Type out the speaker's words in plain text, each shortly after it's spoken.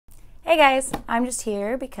Hey guys, I'm just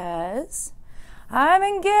here because I'm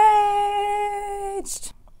engaged.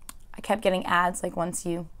 I kept getting ads like once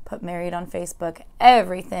you put married on Facebook,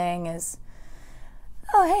 everything is,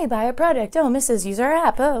 oh hey, buy a product, oh Mrs. use our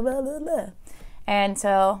app, oh blah blah blah. And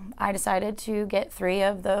so I decided to get 3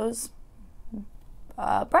 of those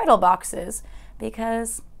bridal boxes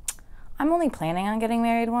because I'm only planning on getting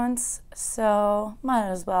married once, so might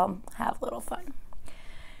as well have a little fun.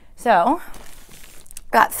 So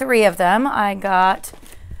got 3 of them. I got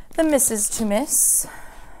the Mrs. to Miss,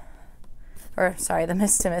 or sorry, the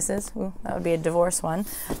Miss to Mrs. Ooh, that would be a divorce one.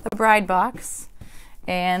 The bride box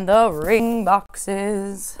and the ring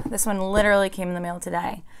boxes. This one literally came in the mail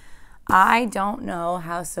today. I don't know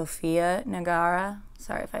how Sofiya Nygaard,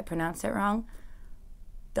 sorry if I pronounced it wrong,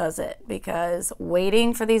 does it, because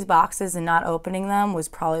waiting for these boxes and not opening them was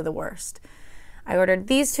probably the worst. I ordered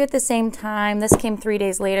these 2 at the same time. This came 3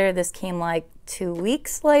 days later. This came like 2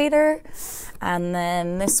 weeks later. And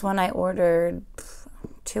then this one I ordered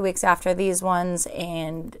 2 weeks after these ones,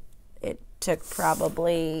 and it took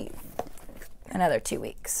probably another 2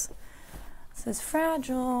 weeks. This is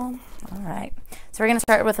fragile. All right. So we're going to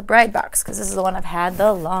start with a bride box because this is the one I've had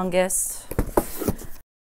the longest.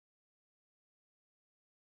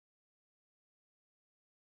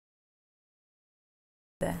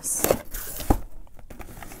 This.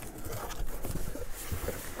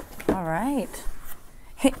 All right.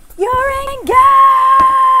 You're engaged!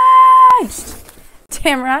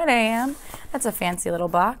 Damn right I am. That's a fancy little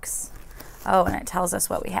box. Oh, and it tells us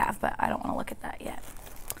what we have, but I don't want to look at that yet.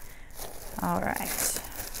 All right.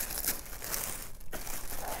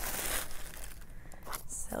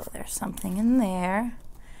 So there's something in there.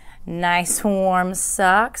 Nice warm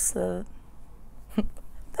socks. The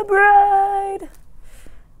bride.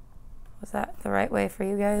 Was that the right way for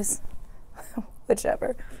you guys?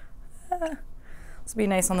 Whichever. This would be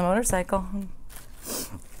nice on the motorcycle.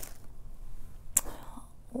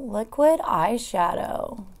 Liquid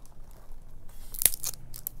eyeshadow.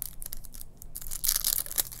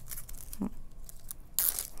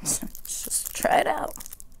 Let's just try it out.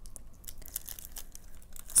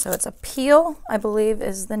 So it's a peel, I believe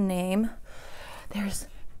is the name. There's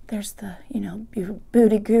the, you know,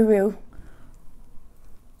 booty guru,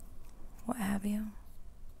 what have you.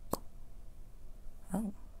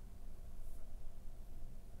 Oh.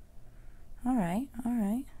 All right, all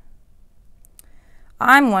right.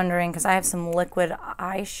 I'm wondering, because I have some liquid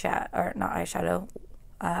eyeshadow, or not eyeshadow,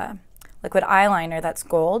 liquid eyeliner that's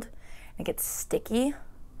gold. It gets sticky.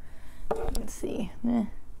 Let's see.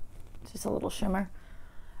 It's just a little shimmer.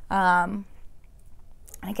 And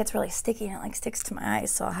it gets really sticky and it like sticks to my eyes,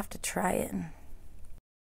 so I'll have to try it.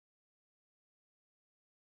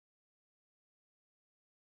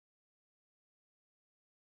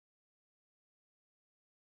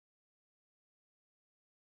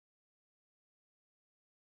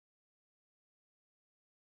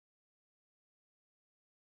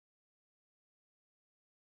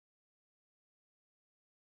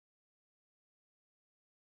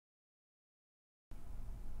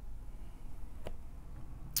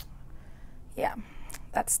 Yeah,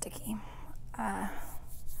 that's sticky. All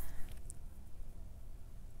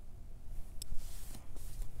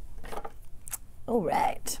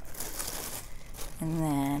right. And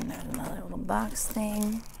then there's another little box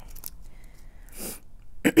thing.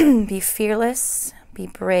 Be fearless, be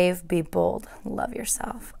brave, be bold. Love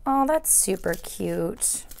yourself. Oh, that's super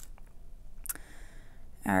cute.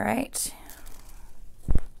 All right.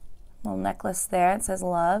 Little necklace there. It says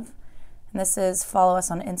love. And this is, follow us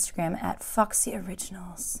on Instagram at Foxy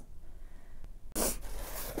Originals.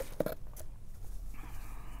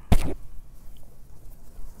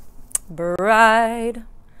 Bride.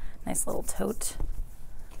 Nice little tote.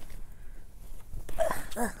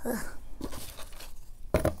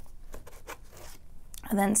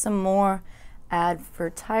 And then some more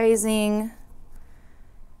advertising.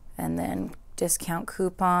 And then discount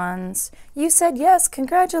coupons. You said yes,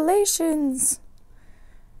 congratulations.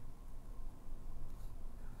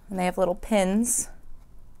 And they have little pins.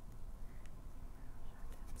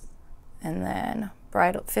 And then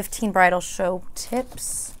 15 bridal show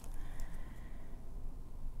tips.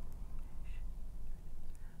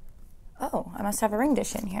 Oh, I must have a ring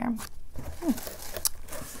dish in here.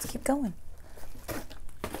 Let's keep going.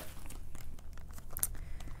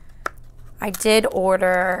 I did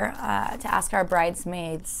order, to ask our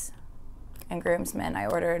bridesmaids and groomsmen, I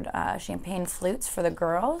ordered champagne flutes for the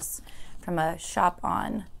girls from a shop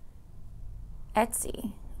on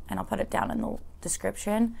Etsy, and I'll put it down in the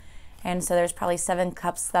description. And so there's probably 7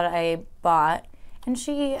 cups that I bought, And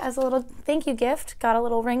she, as a little thank you gift, got a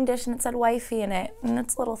little ring dish and it said wifey in it. And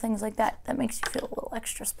it's little things like that that makes you feel a little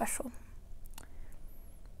extra special.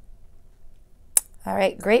 All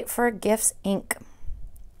right, great for gifts ink.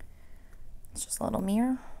 It's just a little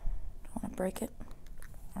mirror. Don't want to break it.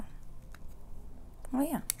 Oh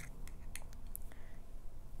yeah.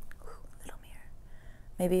 Ooh, little mirror.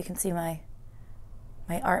 Maybe you can see my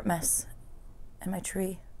art mess and my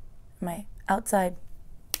tree, my outside.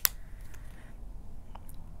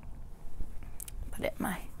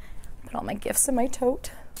 Put all my gifts in my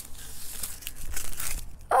tote.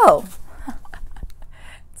 Oh, it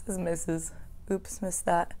says Mrs. Oops, missed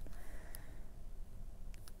that.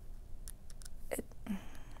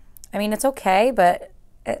 I mean, it's okay, but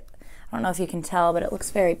I don't know if you can tell, but it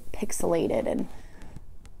looks very pixelated and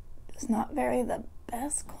it's not very the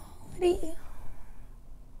best quality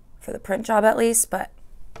for the print job at least, but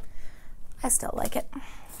I still like it.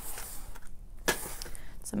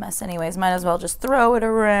 It's a mess anyways, might as well just throw it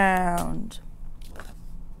around.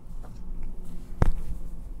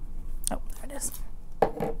 Oh, there it is.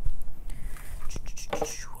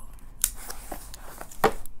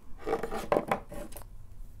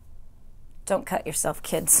 Don't cut yourself,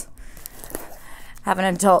 kids. Have an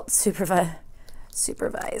adult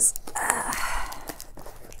supervise.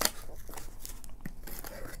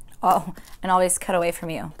 Oh, and always cut away from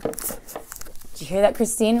you. Did you hear that,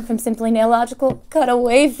 Christine from Simplynailogical? Cut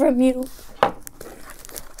away from you.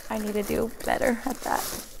 I need to do better at that.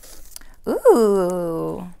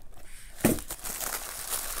 Ooh.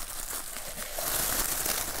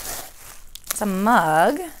 It's a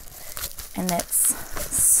mug, and it's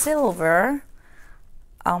silver.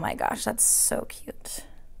 Oh my gosh, that's so cute.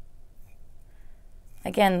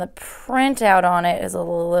 Again, the printout on it is a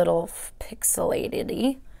little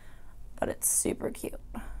pixelated-y, but it's super cute.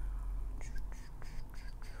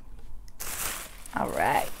 All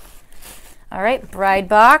right, bride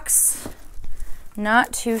box.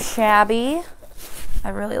 Not too shabby. I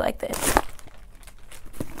really like this.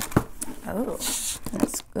 Oh,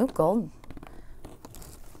 that's gold.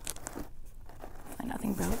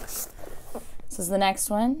 Nothing broke. This is the next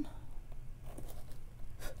one.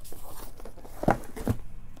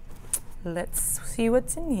 Let's see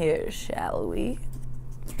what's in here, shall we?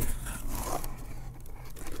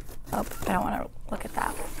 Oh, I don't want to look at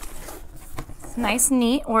that. It's nice,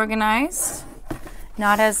 neat, organized.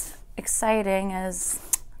 Not as exciting as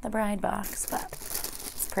the bride box, but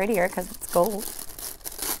it's prettier because it's gold.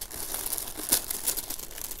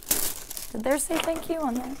 Did theirs say thank you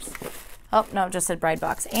on theirs? Oh, no, it just said bride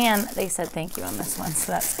box. And they said thank you on this one,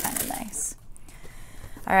 so that's kind of nice.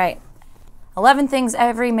 All right. 11 things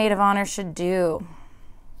every maid of honor should do.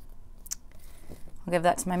 I'll give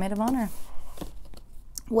that to my maid of honor.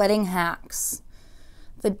 Wedding hacks.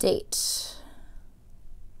 The date.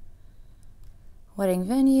 Wedding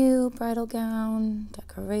venue, bridal gown,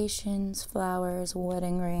 decorations, flowers,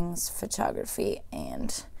 wedding rings, photography,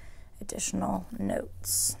 and additional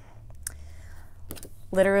notes.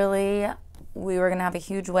 Literally, we were going to have a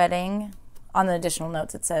huge wedding. On the additional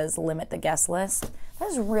notes, it says limit the guest list. That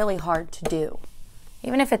is really hard to do.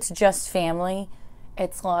 Even if it's just family,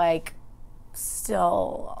 it's like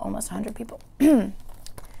still almost 100 people.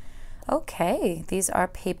 Okay, these are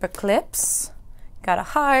paper clips. Got a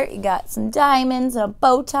heart, you got some diamonds, a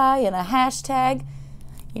bow tie, and a hashtag.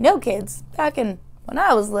 You know, kids, back in when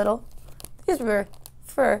I was little, these were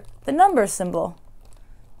for the number symbol,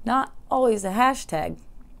 not always a hashtag.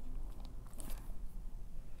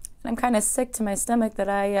 And I'm kind of sick to my stomach that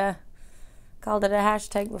I called it a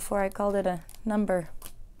hashtag before I called it a number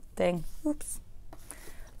thing. Oops.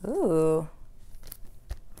 Ooh.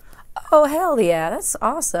 Oh, hell yeah, that's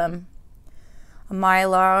awesome. A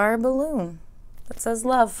Mylar balloon that says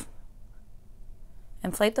love.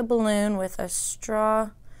 Inflate the balloon with a straw,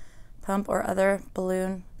 pump, or other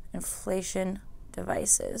balloon inflation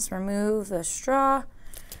devices. Remove the straw.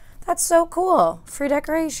 That's so cool. Free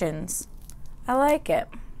decorations. I like it.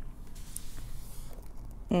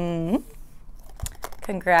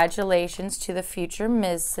 Congratulations to the future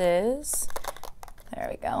Mrs. There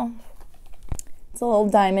we go. It's a little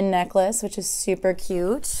diamond necklace, which is super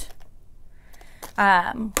cute.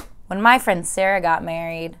 When my friend Sarah got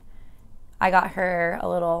married, I got her a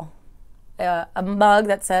little a mug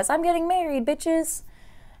that says, "I'm getting married, bitches."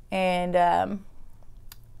 And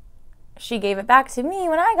she gave it back to me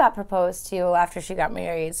when I got proposed to after she got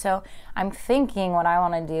married. So I'm thinking what I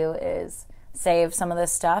want to do is save some of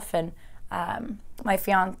this stuff. And my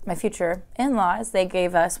future in-laws, they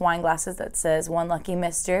gave us wine glasses that says "One Lucky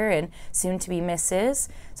Mister" and soon to be Mrs.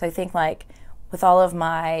 So I think like with all of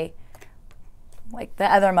my, like the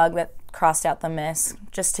other mug that crossed out the miss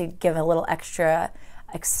just to give a little extra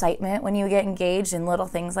excitement when you get engaged, and little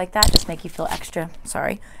things like that just make you feel extra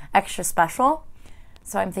special.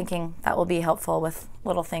 So I'm thinking that will be helpful with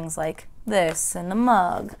little things like this and the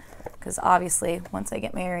mug, because obviously once I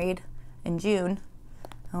get married in June,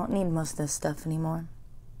 I won't need most of this stuff anymore.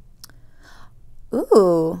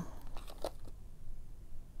 Ooh,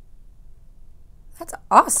 that's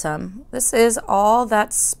awesome. This is All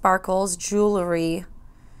That Sparkles Jewelry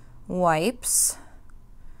Wipes.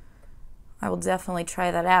 I will definitely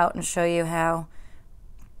try that out and show you how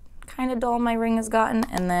kind of dull my ring has gotten,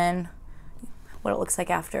 and then what it looks like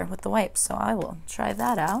after with the wipes. So I will try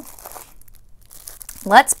that out.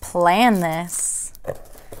 Let's plan this.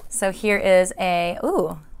 So here is a,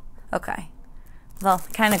 ooh, okay. They'll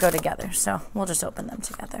kind of go together, so we'll just open them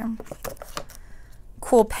together.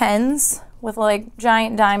 Cool pens with like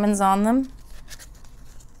giant diamonds on them.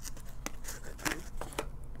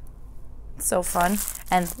 So fun.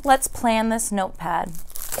 And let's plan this notepad.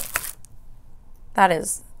 That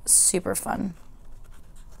is super fun.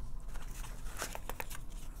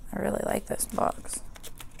 I really like this box.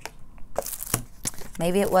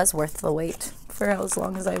 Maybe it was worth the wait for as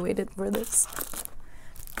long as I waited for this.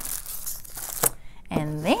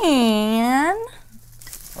 And then,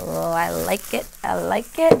 oh, I like it, I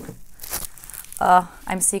like it.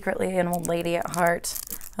 I'm secretly an old lady at heart.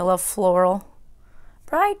 I love floral.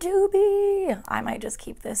 Bride to be. I might just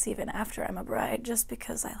keep this even after I'm a bride just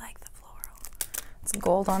because I like the floral. It's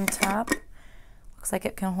gold on top. Looks like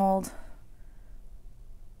it can hold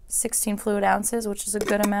 16 fluid ounces, which is a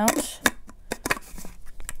good amount.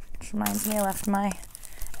 Which reminds me, I left my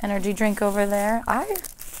energy drink over there.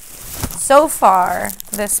 So far,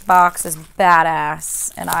 this box is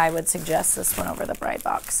badass, and I would suggest this one over the bride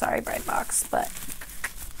box. Sorry, bride box, but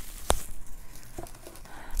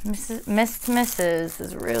Mrs.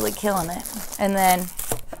 is really killing it. And then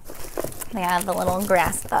they have the little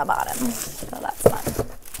grass at the bottom, so that's fun.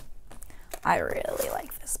 I really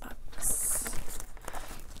like this box.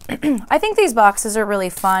 I think these boxes are really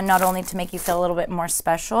fun, not only to make you feel a little bit more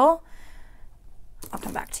special. I'll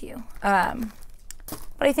come back to you.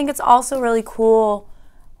 But I think it's also really cool,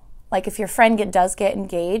 like if your friend does get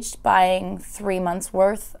engaged, buying 3 months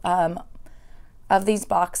worth of these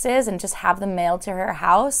boxes and just have them mailed to her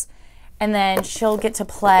house, and then she'll get to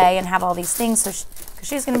play and have all these things. So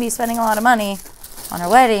she's going to be spending a lot of money on her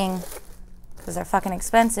wedding because they're fucking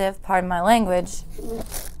expensive, pardon my language.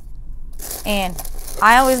 And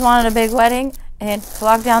I always wanted a big wedding and to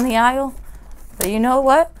walk down the aisle, but you know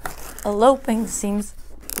what? Eloping seems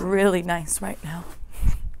really nice right now.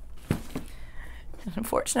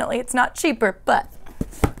 Unfortunately, it's not cheaper, but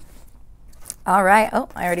all right. Oh,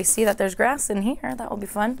 I already see that there's grass in here. That will be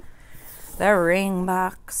fun. The ring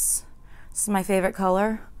box. This is my favorite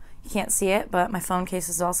color. You can't see it, but my phone case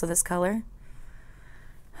is also this color.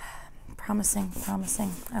 Promising,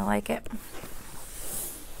 promising. I like it.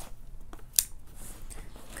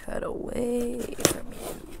 Cut away from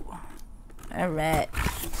you. All right.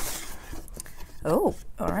 Oh,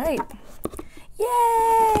 all right.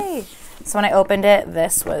 Yay! So when I opened it,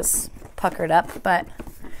 this was puckered up, but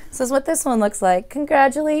this is what this one looks like.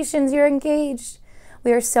 Congratulations, you're engaged.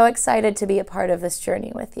 We are so excited to be a part of this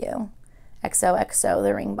journey with you. XOXO,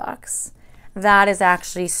 the ring box. That is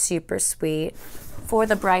actually super sweet for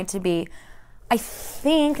the bride-to-be. I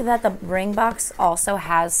think that the ring box also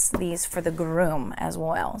has these for the groom as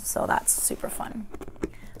well, so that's super fun.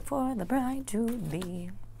 For the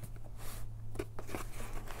bride-to-be.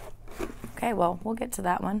 Okay, well, we'll get to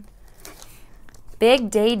that one.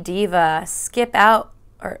 Big Day Diva, Step Out.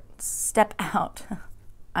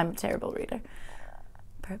 I'm a terrible reader.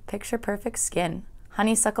 Picture Perfect Skin,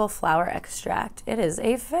 Honeysuckle Flower Extract. It is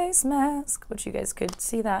a face mask, which you guys could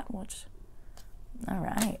see that. All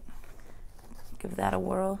right. Give that a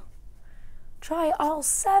whirl. Try all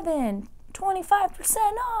 7, 25%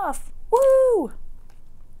 off. Woo!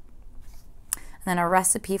 And then a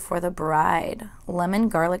recipe for the bride, lemon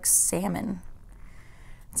garlic salmon.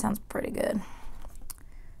 It sounds pretty good.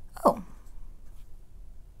 Oh,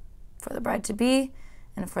 for the bride-to-be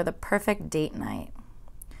and for the perfect date night.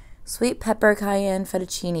 Sweet pepper cayenne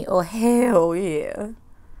fettuccine. Oh, hell yeah.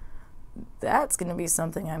 That's going to be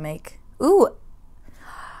something I make. Ooh.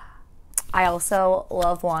 I also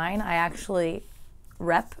love wine. I actually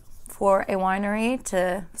rep for a winery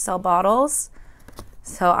to sell bottles.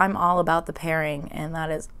 So I'm all about the pairing, and that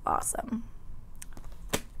is awesome.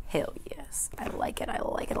 Hell yes. I like it. I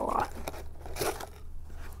like it a lot.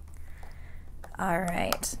 All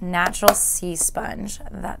right. Natural sea sponge.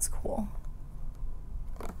 That's cool.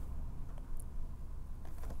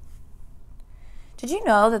 Did you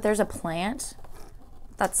know that there's a plant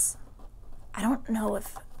that's, I don't know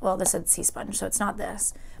if, well, this said sea sponge, so it's not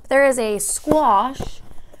this. But there is a squash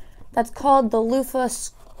that's called the loofah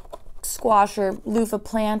squash or loofah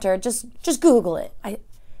plant, or just Google it.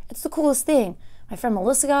 It's the coolest thing. My friend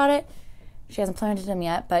Melissa got it. She hasn't planted them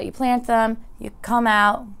yet, but you plant them, you come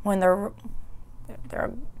out when they're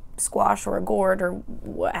a squash or a gourd or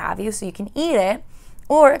what have you, so you can eat it.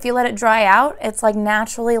 Or if you let it dry out, it's like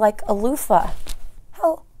naturally like a loofah.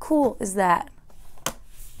 How cool is that?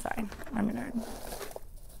 Sorry, I'm a nerd.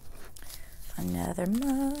 Another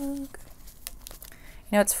mug.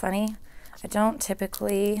 You know what's funny? I don't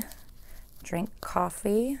typically drink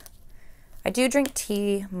coffee. I do drink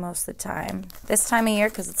tea most of the time. This time of year,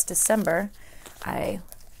 because it's December, I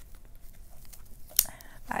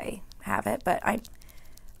have it, but I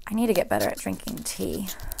need to get better at drinking tea,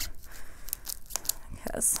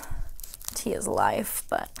 because tea is life,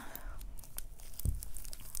 but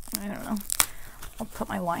I don't know. I'll put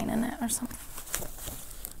my wine in it or something.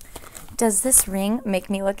 Does this ring make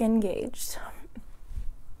me look engaged?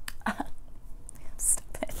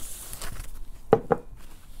 Stop it.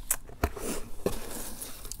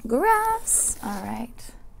 Grass. All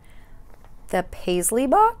right. The paisley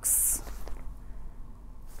box.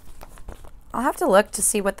 I'll have to look to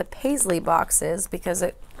see what the paisley box is, because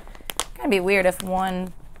it's gonna be weird if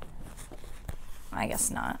one, I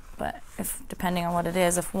guess not, but if, depending on what it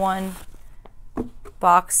is, if one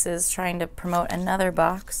box is trying to promote another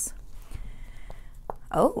box.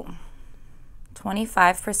 Oh,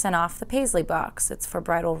 25% off the paisley box. It's for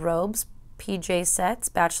bridal robes, PJ sets,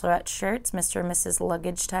 bachelorette shirts, Mr. and Mrs.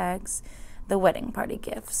 luggage tags, the wedding party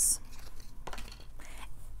gifts.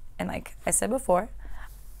 And like I said before,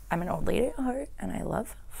 I'm an old lady at heart and I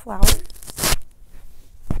love flowers.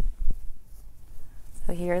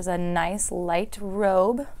 So here's a nice light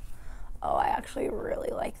robe. Oh, I actually really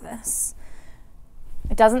like this.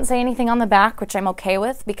 It doesn't say anything on the back, which I'm okay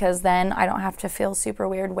with, because then I don't have to feel super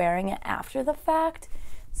weird wearing it after the fact.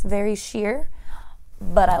 It's very sheer,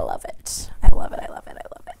 but I love it. I love it, I love it, I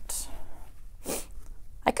love it.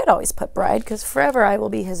 I could always put bride, because forever I will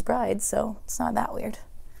be his bride, so it's not that weird.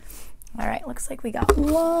 All right, looks like we got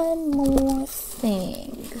one more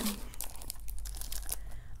thing.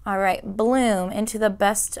 All right, bloom into the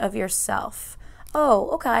best of yourself. Oh,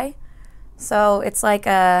 okay. So it's like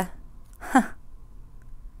a,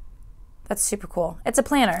 that's super cool. It's a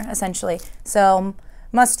planner, essentially. So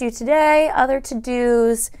must do today, other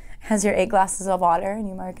to-dos, has your 8 glasses of water and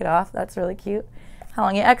you mark it off. That's really cute. How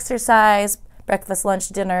long you exercise, breakfast, lunch,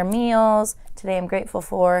 dinner, meals. Today I'm grateful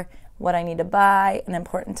for, what I need to buy, and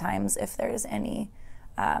important times if there's any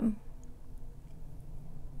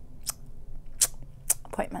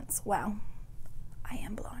appointments. Wow, I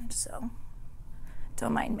am blonde, so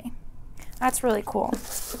don't mind me. That's really cool.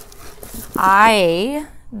 I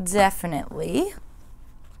definitely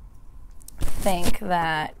think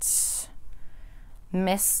that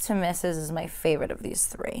Miss to Mrs. is my favorite of these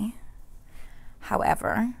 3.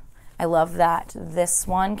 However, I love that this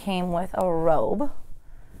one came with a robe.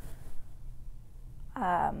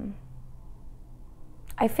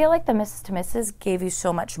 I feel like the Mrs. to Mrs. gave you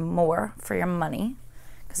so much more for your money,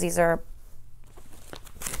 because these are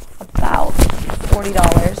about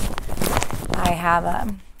 $40. I have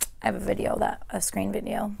a video, a screen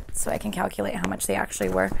video, so I can calculate how much they actually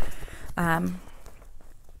were. But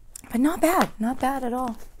not bad at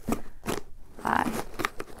all. I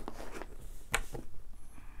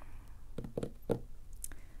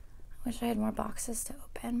wish I had more boxes to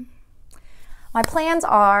open. My plans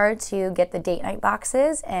are to get the date night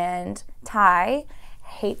boxes, and Ty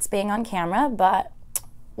hates being on camera, but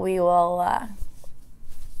we will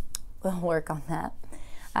we'll work on that,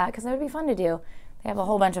 because that would be fun to do. They have a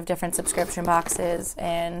whole bunch of different subscription boxes,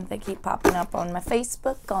 and they keep popping up on my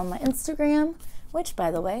Facebook, on my Instagram, which, by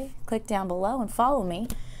the way, click down below and follow me.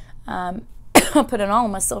 I'll put in all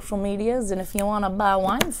my social medias, and if you want to buy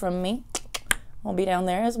wine from me, I'll be down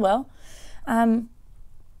there as well.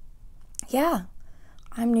 Yeah,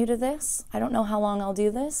 I'm new to this. I don't know how long I'll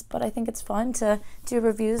do this, but I think it's fun to do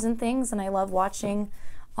reviews and things, and I love watching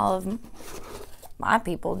all of my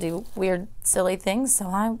people do weird, silly things, so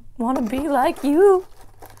I want to be like you.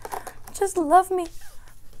 Just love me.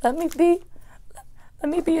 Let me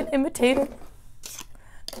be an imitator.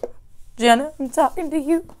 Jenna, I'm talking to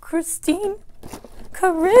you. Christine,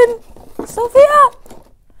 Corinne, Sofiya.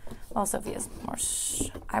 Well, Sophia's more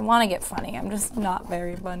I want to get funny. I'm just not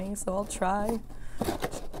very funny, so I'll try.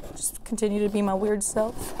 Just continue to be my weird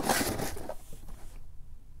self.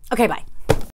 Okay, bye.